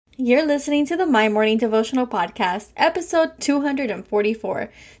You're listening to the My Morning Devotional Podcast, episode 244.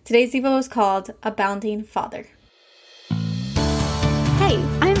 Today's Devo is called Abounding Father. Hey,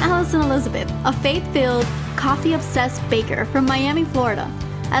 I'm Allison Elizabeth, a faith-filled, coffee-obsessed baker from Miami, Florida.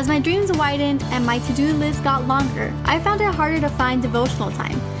 As my dreams widened and my to-do list got longer, I found it harder to find devotional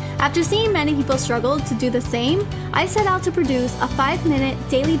time. After seeing many people struggle to do the same, I set out to produce a 5-minute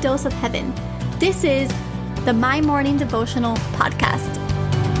daily dose of heaven. This is the My Morning Devotional Podcast.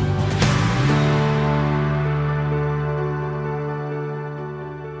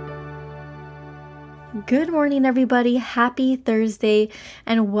 Good morning, everybody. Happy Thursday,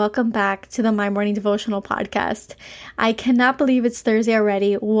 and welcome back to the My Morning Devotional Podcast. I cannot believe it's Thursday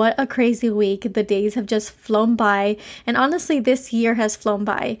already. What a crazy week. The days have just flown by, and honestly, this year has flown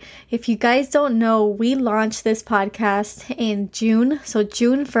by. If you guys don't know, we launched this podcast in June, so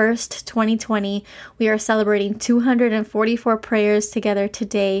June 1st, 2020. We are celebrating 244 prayers together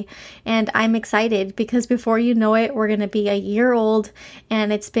today, and I'm excited because before you know it, we're going to be a year old,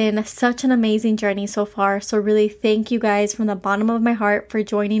 and it's been such an amazing journey so far. So really thank you guys from the bottom of my heart for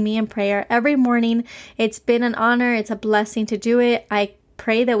joining me in prayer every morning. It's been an honor. It's a blessing to do it. I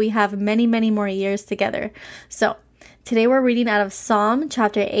pray that we have many, many more years together. So today we're reading out of Psalm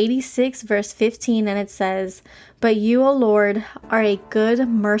chapter 86, verse 15, and it says, "But you, O Lord, are a good,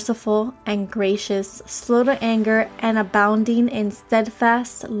 merciful, and gracious, slow to anger, and abounding in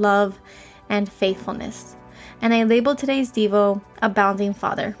steadfast love and faithfulness." And I labeled today's Devo, Abounding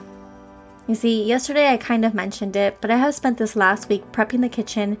Father. You see, yesterday I kind of mentioned it, but I have spent this last week prepping the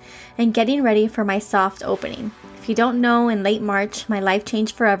kitchen and getting ready for my soft opening. If you don't know, in late March, my life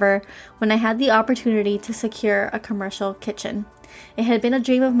changed forever when I had the opportunity to secure a commercial kitchen. It had been a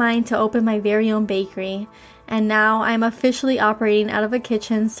dream of mine to open my very own bakery, and now I'm officially operating out of a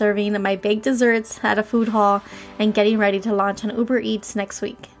kitchen, serving my baked desserts at a food hall and getting ready to launch on Uber Eats next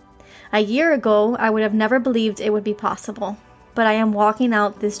week. A year ago, I would have never believed it would be possible, but I am walking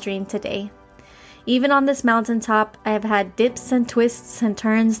out this dream today. Even on this mountaintop, I have had dips and twists and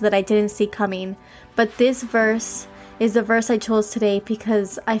turns that I didn't see coming, but this verse is the verse I chose today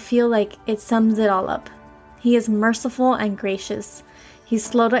because I feel like it sums it all up. He is merciful and gracious. He's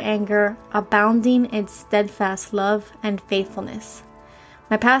slow to anger, abounding in steadfast love and faithfulness.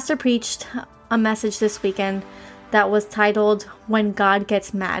 My pastor preached a message this weekend that was titled, "When God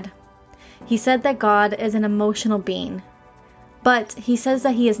Gets Mad." He said that God is an emotional being, but he says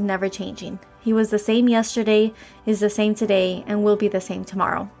that he is never changing. He was the same yesterday, is the same today, and will be the same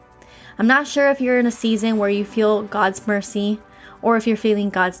tomorrow. I'm not sure if you're in a season where you feel God's mercy or if you're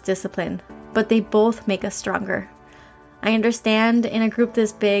feeling God's discipline, but they both make us stronger. I understand in a group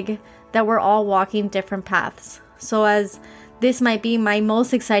this big that we're all walking different paths. So as this might be my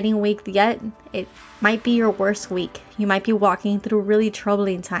most exciting week yet, it might be your worst week. You might be walking through really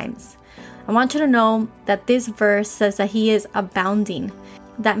troubling times. I want you to know that this verse says that he is abounding.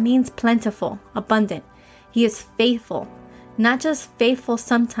 That means plentiful, abundant. He is faithful, not just faithful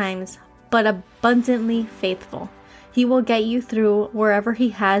sometimes, but abundantly faithful. He will get you through wherever he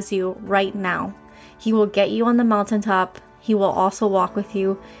has you right now. He will get you on the mountaintop. He will also walk with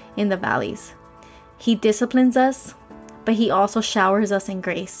you in the valleys. He disciplines us, but he also showers us in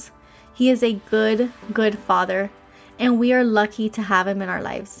grace. He is a good, good father, and we are lucky to have him in our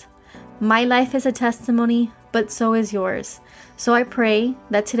lives. My life is a testimony, but so is yours. So I pray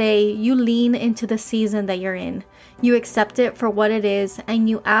that today you lean into the season that you're in. You accept it for what it is, and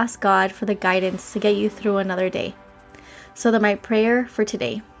you ask God for the guidance to get you through another day. So that my prayer for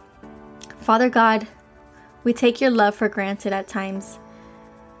today. Father God, we take your love for granted at times.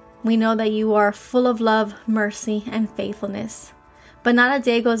 We know that you are full of love, mercy, and faithfulness. But not a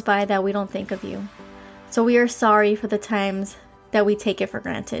day goes by that we don't think of you. So we are sorry for the times that we take it for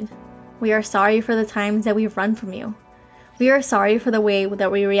granted. We are sorry for the times that we've run from you. We are sorry for the way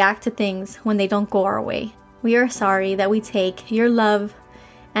that we react to things when they don't go our way. We are sorry that we take your love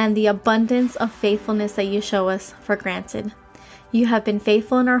and the abundance of faithfulness that you show us for granted. You have been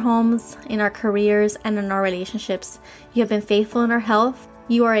faithful in our homes, in our careers, and in our relationships. You have been faithful in our health.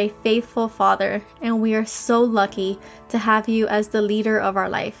 You are a faithful Father, and we are so lucky to have you as the leader of our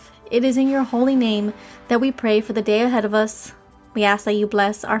life. It is in your holy name that we pray for the day ahead of us. We ask that you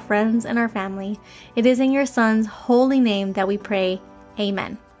bless our friends and our family. It is in your Son's holy name that we pray.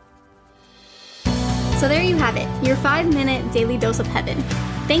 Amen. So there you have it, your 5-minute daily dose of heaven.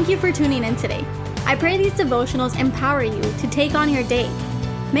 Thank you for tuning in today. I pray these devotionals empower you to take on your day.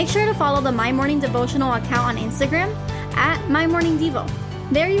 Make sure to follow the My Morning Devotional account on Instagram at My Morning Devo.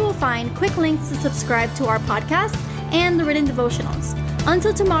 There you will find quick links to subscribe to our podcast and the written devotionals.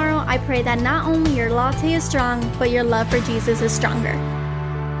 Until tomorrow, I pray that not only your latte is strong, but your love for Jesus is stronger.